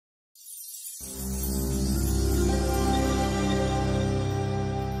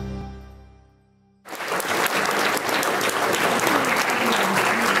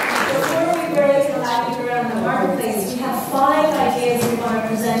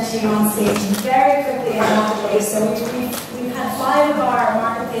present to you on stage very quickly in Marketplace. So we've had 5 of our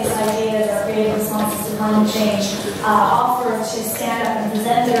Marketplace ideas, our creative responses to climate change, offer to stand up and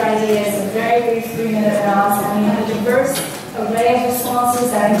present their ideas in very brief 3-minute rounds. And we have a diverse array of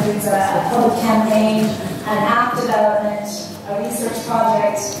responses that includes a public campaign, an app development, a research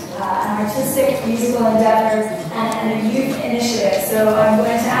project, an artistic musical endeavor, and a youth initiative. So I'm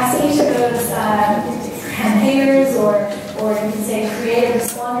going to ask each of those campaigners, or you can say creative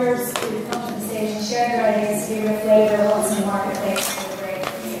responders, to come to the stage and share their ideas to give a flavor of what's in the Marketplace for the great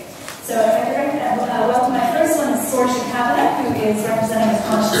community. So if I could welcome my first one is Sorcha Kavanagh, who is representing the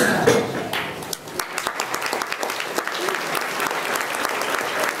Conscious Country.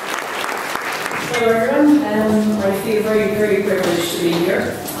 Hello everyone, I feel very, very privileged to be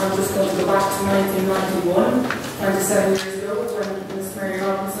here. I'm just going to go back to 1991, 27 years ago, when Miss Mary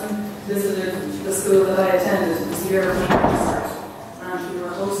Robinson visited the school that I attended. It was the year of my research, and we were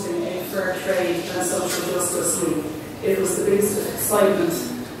hosting a fair trade and social justice week. It was the biggest excitement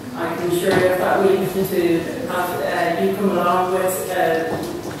I can share you that week, to have you come along with a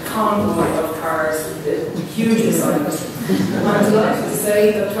convoy of cars, huge excitement. I'm delighted to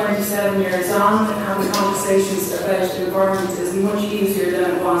say that 27 years on, having conversations about the environment is much easier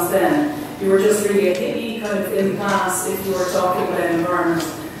than it was then. You were just really a hippie kind of in the past if you were talking about environment,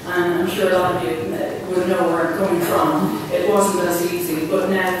 and I'm sure a lot of you would know where I'm coming from. It wasn't as easy, but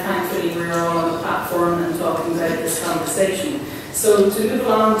now thankfully we're all on the platform and talking about this conversation. So to move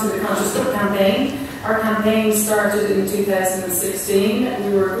along to the Conscious Cook campaign, our campaign started in 2016.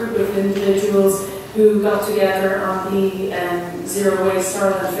 We were a group of individuals who got together on the Zero Waste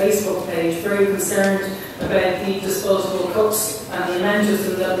Ireland Facebook page, very concerned about the disposable cups and the amount of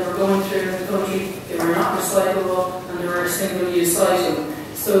them that we were going through in the country. They were not recyclable and they were a single-use item.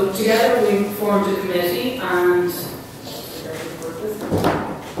 So together we formed a committee, and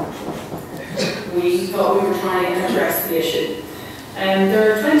we thought we were trying to address the issue.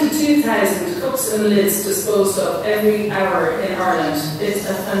 There are 22,000 cups and lids disposed of every hour in Ireland. It's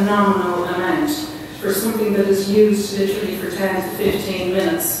a phenomenal amount for something that is used literally for 10 to 15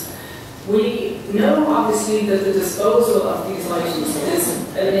 minutes. We know obviously that the disposal of these items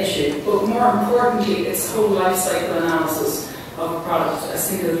is an issue, but more importantly it's whole life cycle analysis of a product, a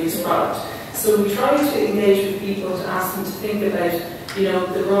single-use product. So we try to engage with people to ask them to think about,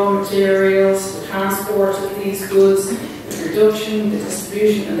 the raw materials, the transport of these goods, the production, the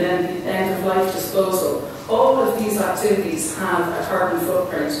distribution, and then the end-of-life disposal. All of these activities have a carbon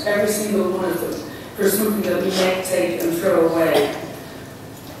footprint, every single one of them, for something that we make, take and throw away.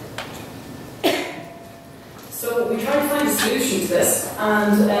 So we try to find a solution to this,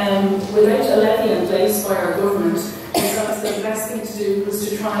 and without a levy in place by our government, we thought that the best thing to do was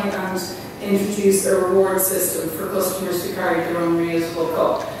to try and introduce a reward system for customers to carry their own reusable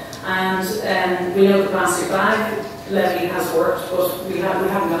cup. And we know the plastic bag levy has worked, but we haven't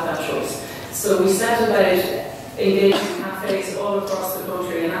got that choice. So we set about engaging cafes all across the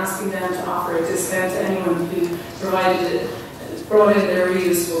country and asking them to offer a discount to anyone who brought in their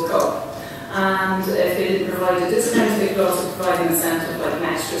reusable cup. And if they didn't provide a discount, they could also provide an incentive like an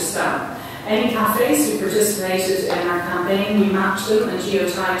extra stamp. Any cafes who participated in our campaign, we matched them and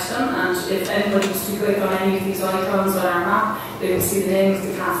geotagged them, and if anybody was to click on any of these icons on our map, they will see the name of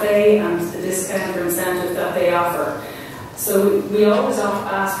the cafe and the discount or incentive that they offer. So we always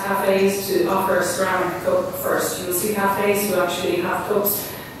ask cafes to offer a ceramic cup first. You'll see cafes who actually have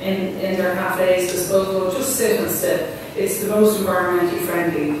cups in their cafes disposable, just sit and sip. It's the most environmentally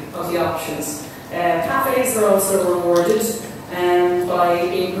friendly of the options. Cafes are also rewarded by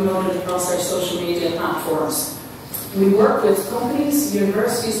being promoted across our social media platforms. We work with companies,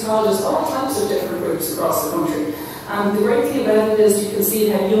 universities, colleges, all types of different groups across the country. And the great thing about it is you can see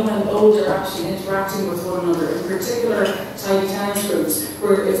how young and old are actually interacting with one another, in particular tidy towns groups,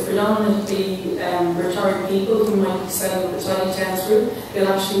 where it's predominantly retired people who might be setting up a tidy towns group. They'll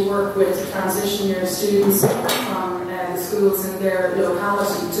actually work with transition year students from the schools in their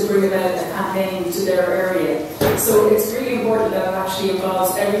locality to bring about a campaign to their area. So it's really important that it actually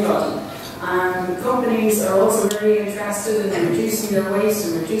involves everybody. And companies are also very interested in reducing their waste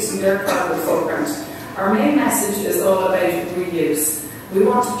and reducing their carbon footprint. Our main message is all about reuse. We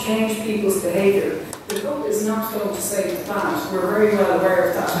want to change people's behaviour. The cup is not going to save the planet, we're very well aware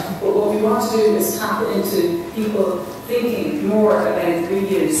of that. But what we want to do is tap into people thinking more about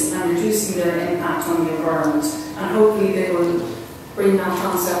reuse and reducing their impact on the environment. And hopefully they will bring that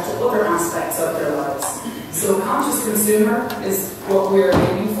concept to other aspects of their lives. So conscious consumer is what we're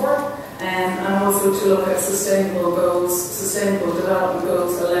aiming for. And also to look at sustainable goals, sustainable development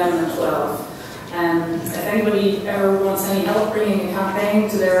goals 11 and 12. If anybody ever wants any help bringing a campaign pertain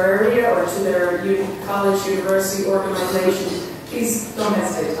to their area or to their college, university, organisation, please don't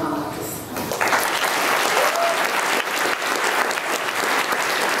hesitate to contact us.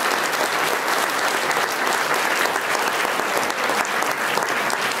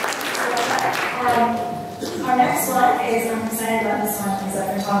 Our next one is, I'm excited about this one because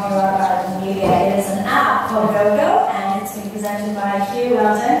I've been talking a lot about it in the media. It is an app called GoGo, and it's being presented by Hugh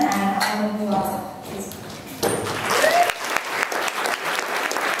Weldon and Emily Watson. Please.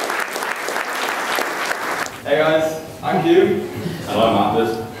 Hey guys, I'm Hugh. And I'm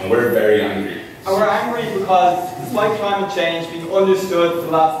Atlas, and we're very angry. And we're angry because, despite climate change being understood for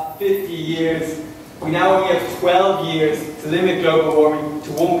the last 50 years, we now only have 12 years to limit global warming to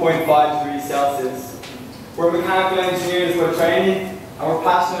 1.5 degrees Celsius. We're mechanical engineers by training, and we're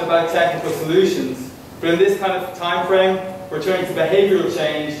passionate about technical solutions. But in this kind of time frame, we're turning to behavioural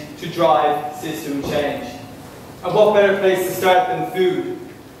change to drive system change. And what better place to start than food?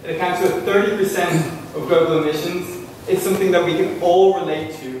 It accounts for 30% of global emissions. It's something that we can all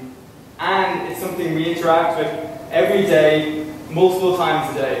relate to, and it's something we interact with every day, multiple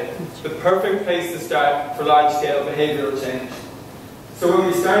times a day. The perfect place to start for large-scale behavioural change. So when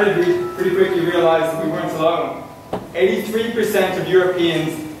we started, we pretty quickly realised that we weren't alone. 83% of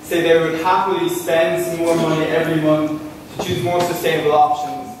Europeans say they would happily spend some more money every month to choose more sustainable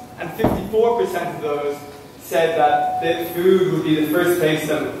options. And 54% of those said that food would be the first place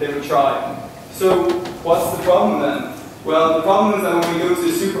that they would try. So what's the problem then? Well, the problem is that when we go to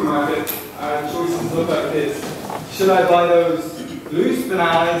the supermarket, our choices look like this. Should I buy those loose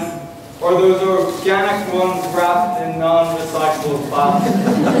bananas or those organic ones wrapped in non-recyclable plastic?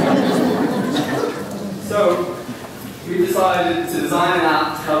 So we decided to design an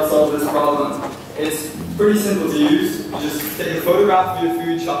app to help solve this problem. It's pretty simple to use. You just take a photograph of your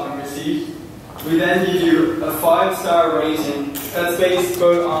food shopping receipt. We then give you a 5-star rating that's based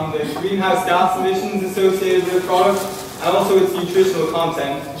both on the greenhouse gas emissions associated with the product and also its nutritional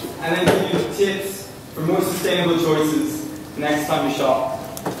content, and then give you tips for more sustainable choices next time you shop.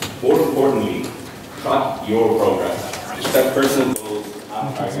 More importantly, track your progress. Set personal goals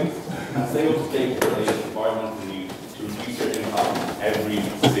and targets, and stay up to date with the latest environmental news to reduce your impact every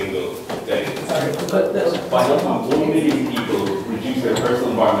single day. By helping 1 million people reduce their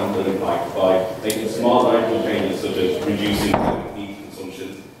personal environmental impact by making small radical changes such as reducing meat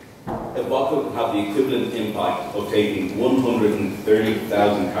consumption, Vodka can have the equivalent impact of taking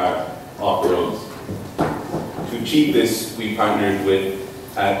 130,000 cars off the roads. To achieve this, we partnered with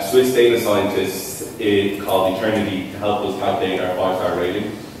Swiss data scientists called Trinity to help us calculate our 5-star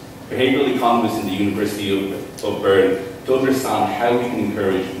rating, behavioural economists in the University of Bern to understand how we can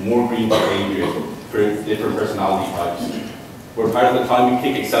encourage more green behaviour for different personality types. We're part of the Time We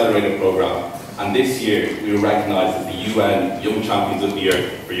Kick Accelerator programme, and this year we were recognised as the UN Young Champions of the Year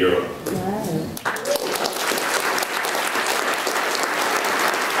for Europe.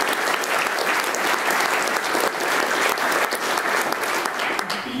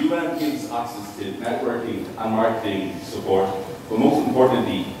 Access to networking and marketing support, but most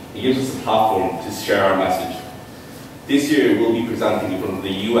importantly, it gives us a platform to share our message. This year we'll be presenting in front of the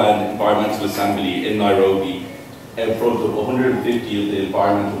UN Environmental Assembly in Nairobi in front of 150 of the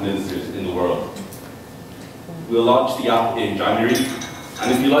environmental ministers in the world. We'll launch the app in January,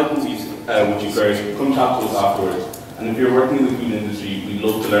 and if you like what you've heard, come chat to us afterwards. And if you're working in the food industry, we'd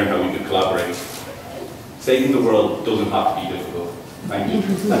love to learn how we could collaborate. Saving the world doesn't have to be difficult. Thank you.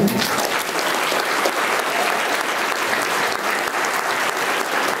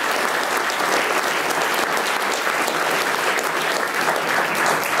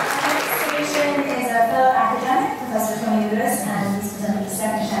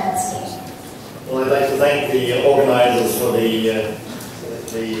 Well, I'd like to thank the organisers for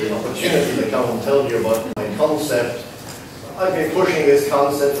the opportunity to come and tell you about my concept. I've been pushing this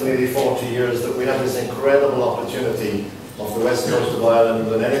concept for nearly 40 years that we have this incredible opportunity of the west coast of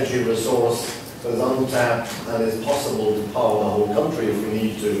Ireland, an energy resource that is untapped and is possible to power the whole country if we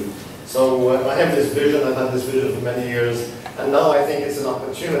need to. So I have this vision, I've had this vision for many years, and now I think it's an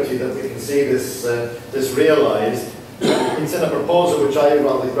opportunity that we can see this realised. It's in a proposal which I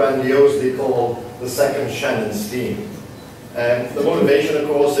rather grandiosely call the second Shannon scheme. The motivation, of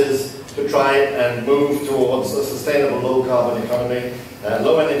course, is to try and move towards a sustainable low-carbon economy,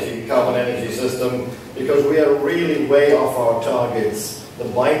 low-energy carbon energy system, because we are really way off our targets, the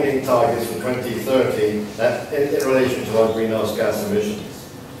binding targets for 2030 in relation to our greenhouse gas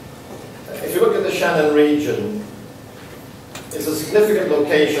emissions. If you look at the Shannon region, it's a significant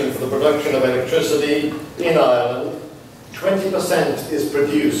location for the production of electricity in Ireland. 20% is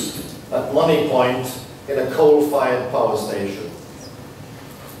produced at Money Point in a coal-fired power station.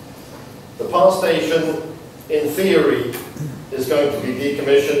 power station, in theory, is going to be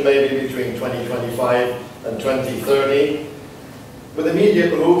decommissioned maybe between 2025 and 2030, with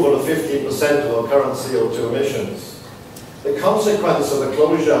immediate removal of 15% of our current CO2 emissions. The consequence of the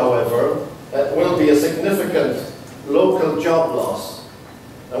closure, however, will be a significant local job loss,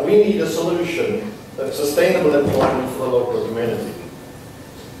 and we need a solution of sustainable employment for the local community.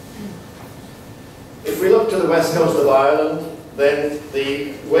 If we look to the west coast of Ireland, then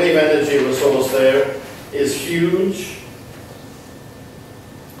the wave energy resource there is huge.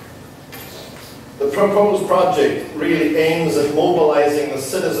 The proposed project really aims at mobilizing the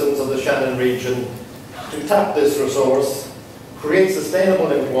citizens of the Shannon region to tap this resource, create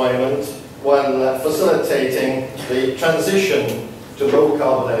sustainable employment, while facilitating the transition to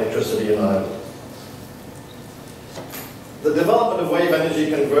low-carbon electricity in Ireland. The development of wave energy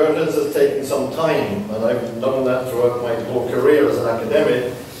converters has taken some time, and I've done that throughout my whole career as an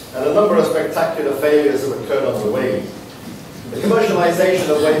academic, and a number of spectacular failures have occurred on the way. The commercialization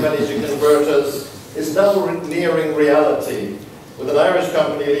of wave energy converters is now nearing reality, with an Irish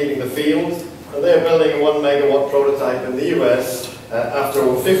company leading the field, and they're building a 1 megawatt prototype in the US after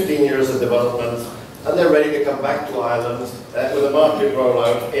over 15 years of development, and they're ready to come back to Ireland with a market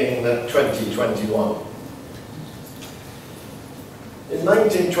rollout in 2021. In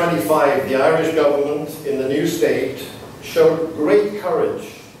 1925, the Irish government in the new state showed great courage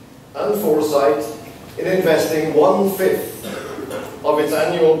and foresight in investing 1/5 of its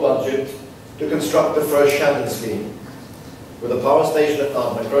annual budget to construct the first Shannon scheme. With a power station at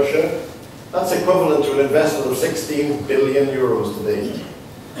Katowice, that's equivalent to an investment of 16 billion euros today.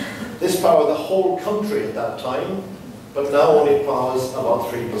 This powered the whole country at that time, but now only powers about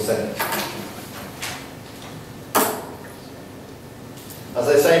 3%. As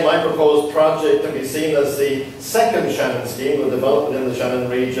I say, my proposed project can be seen as the second Shannon scheme, the development in the Shannon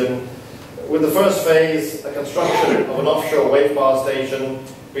region, with the first phase, a construction of an offshore wave power station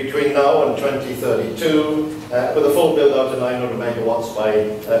between now and 2032, with a full build-out to 900 megawatts by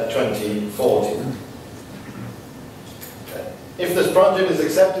 2040. If this project is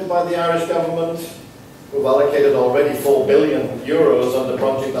accepted by the Irish government, we've allocated already 4 billion euros under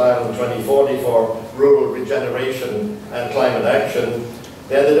Project Ireland 2040 for rural regeneration and climate action,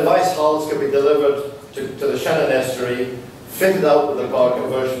 then the device hulls can be delivered to the Shannon estuary, fitted out with a power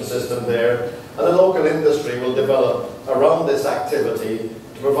conversion system there, and the local industry will develop around this activity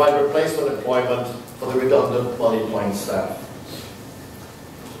to provide replacement employment for the redundant Money Point staff.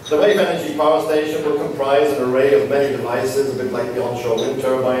 The wave energy power station will comprise an array of many devices, a bit like the onshore wind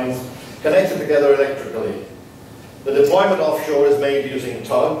turbines, connected together electrically. The deployment offshore is made using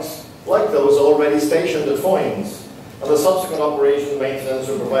tugs, like those already stationed at Foynes, and the subsequent operation and maintenance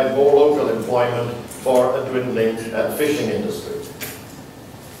will provide more local employment for a dwindling fishing industry.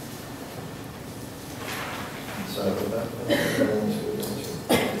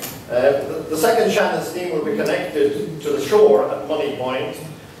 The second Shannon scheme will be connected to the shore at Money Point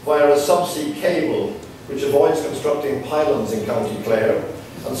via a subsea cable, which avoids constructing pylons in County Clare,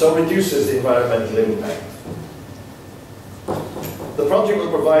 and so reduces the environmental impact. The project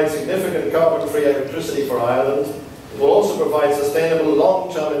will provide significant carbon-free electricity for Ireland. It will also provide sustainable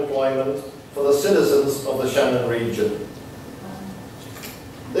long-term employment for the citizens of the Shannon region.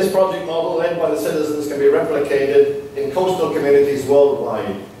 This project model, led by the citizens, can be replicated in coastal communities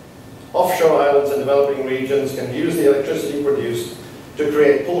worldwide. Offshore islands and developing regions can use the electricity produced to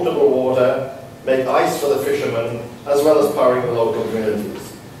create potable water, make ice for the fishermen, as well as powering the local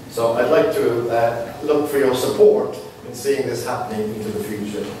communities. So I'd like to look for your support in seeing this happening into the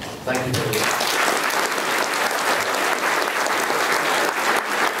future. Thank you very much.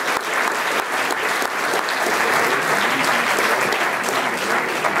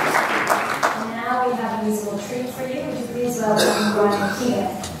 Musical treat for you. Would you please welcome Ibrahim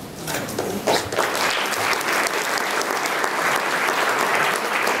Keynote.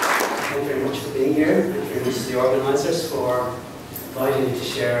 Thank you very much for being here. Thank you very much to the organisers for inviting me to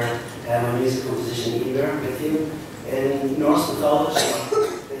share my musical composition either with you. In Norse mythology,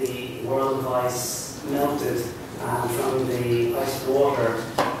 the world of ice melted, and from the ice water,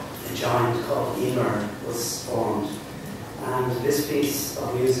 a giant called Oumarou was formed. And this piece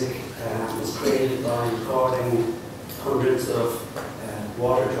of music was created by recording hundreds of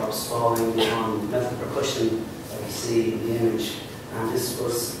water drops falling on metal percussion that you see in the image. And this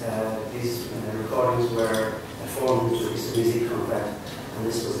was, these recordings were formed with the music compact, and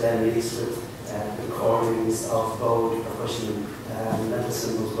this was then mixed with recordings of bowed percussion, metal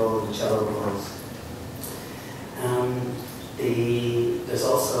cymbals, bowed, and cello rolls. There's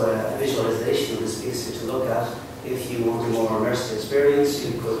also a visualization of this piece to look at. If you want a more immersive experience,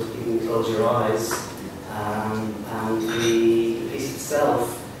 wish you could even close your eyes. And the piece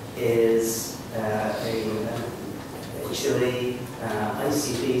itself is a chilly,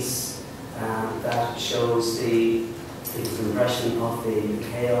 icy piece that shows the impression of the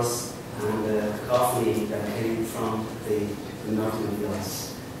chaos and the cacophony that came from the melting of the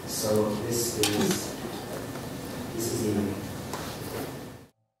ice. So this is the image.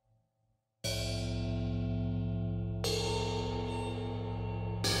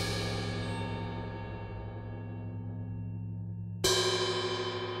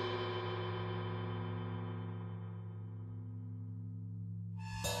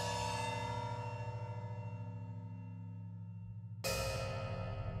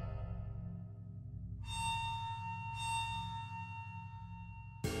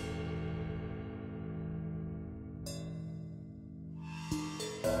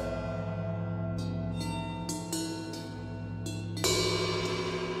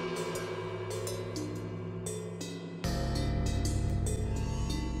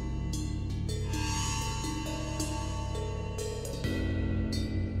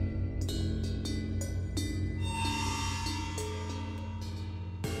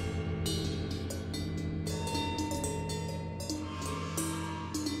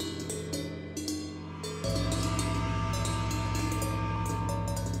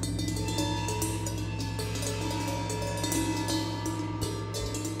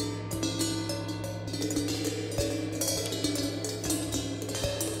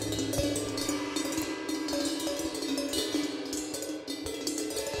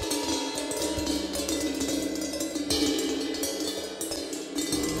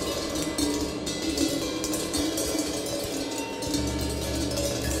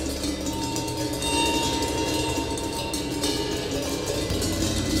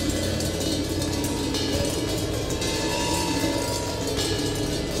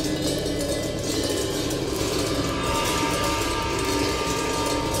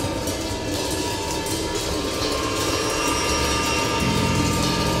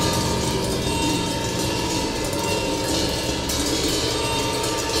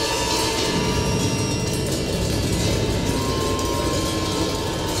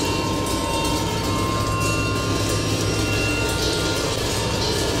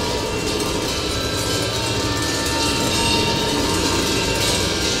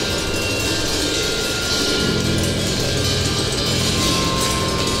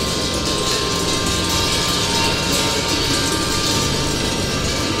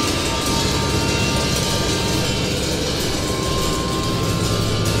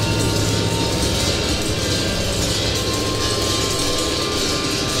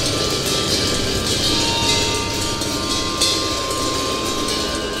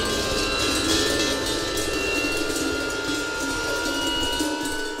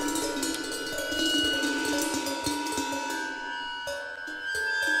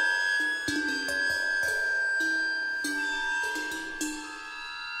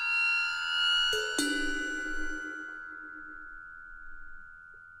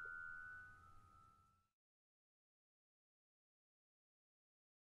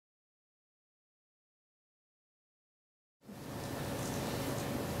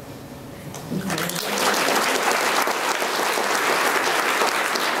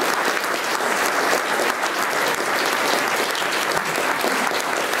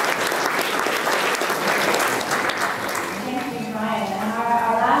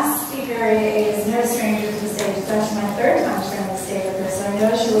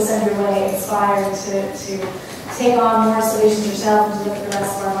 take on more solutions yourself and to look at the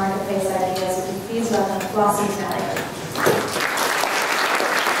rest of our marketplace ideas. Would you please welcome Flossie Smelly.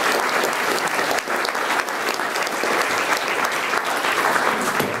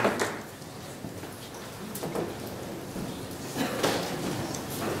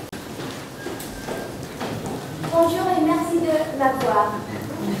 Bonjour et merci de m'avoir.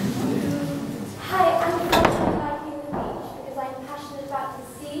 Hi, I'm from hiking the beach because I'm passionate about the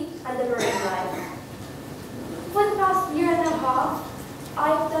sea and the marine life. For the past year and a half,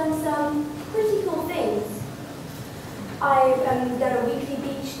 I've done some pretty cool things. I've done a weekly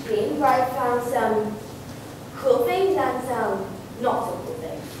beach clean where I found some cool things and some not so cool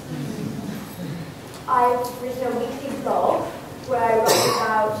things. I've written a weekly blog where I write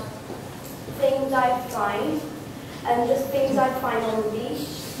about things I find and just things I find on the beach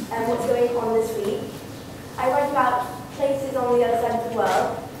and what's going on this week. I write about places on the other side of the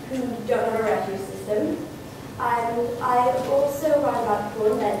world who don't have a refugee system. And I also write about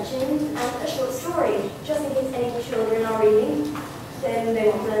cool inventions and a short story, just in case any children are reading, then they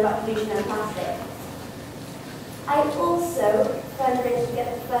want to learn about pollution and plastic. I also fundraised to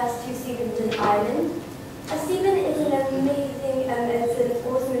get the first 2 sea-bins in Ireland. A sea-bin is an amazing, it's an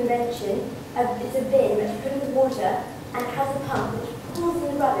awesome invention. It's a bin which you put in the water and it has a pump which pulls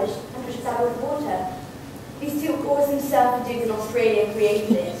in the rubbish and pushes out all the water. These 2 awesome surfer dudes in Australia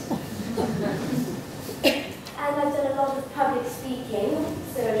created it. And I've done a lot of public speaking,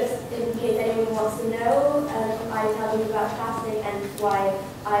 so just in case anyone wants to know, I tell them about plastic and why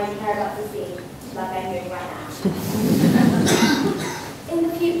I care about the sea, like I'm doing right now. In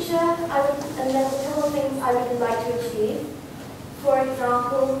the future, there's a couple of things I would like to achieve. For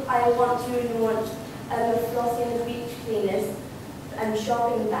example, I want to launch a Flossie and the Beach Cleaners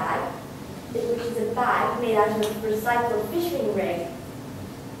shopping bag, which is a bag made out of recycled fishing rig.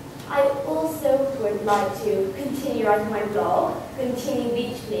 I also would like to continue writing my blog, continue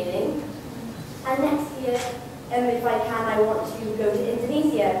beach cleaning, and next year, if I can, I want to go to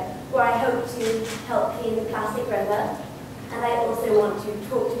Indonesia, where I hope to help clean the plastic river, and I also want to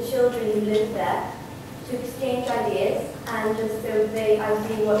talk to children who live there, to exchange ideas, and just so I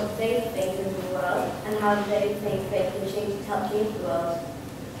see what they think in the world, and how they think they can help change the world.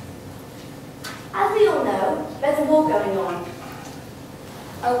 As we all know, there's a war going on.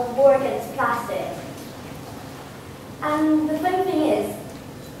 A war against plastic. And the funny thing is,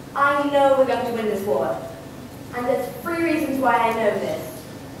 I know we're going to win this war. And there's 3 reasons why I know this.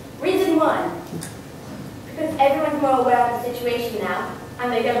 Reason 1, because everyone's more aware of the situation now,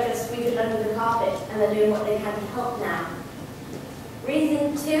 and they don't just sweep it under the carpet, and they're doing what they can to help now.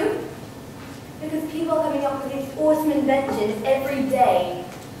 Reason 2, because people are coming up with these awesome inventions every day.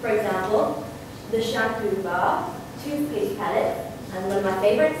 For example, the shampoo bar, toothpaste pellets, and one of my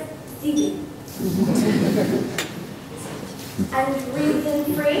favorites, CD. And reason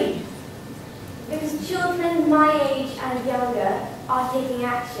 3, because children my age and younger are taking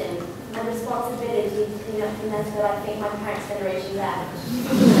action and responsibility to clean up the mess that I think my parents' generation left.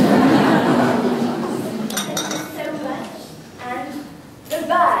 Thank you so much, and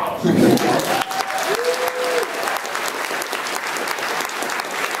goodbye.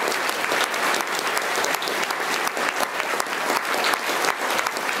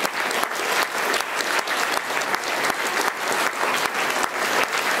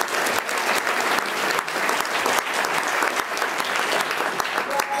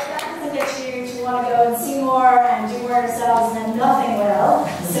 Ourselves and nothing will.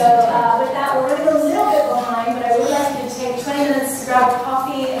 So with that, we're running a little bit behind, but I would like you to take 20 minutes to grab a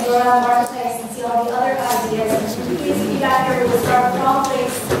coffee and go around the marketplace and see all the other ideas. And please be back here. We'll start promptly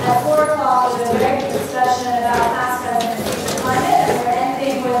at 4 o'clock with a very good discussion about past, present, and future climate, and we're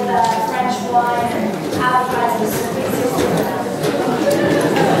ending with French wine and appetizers.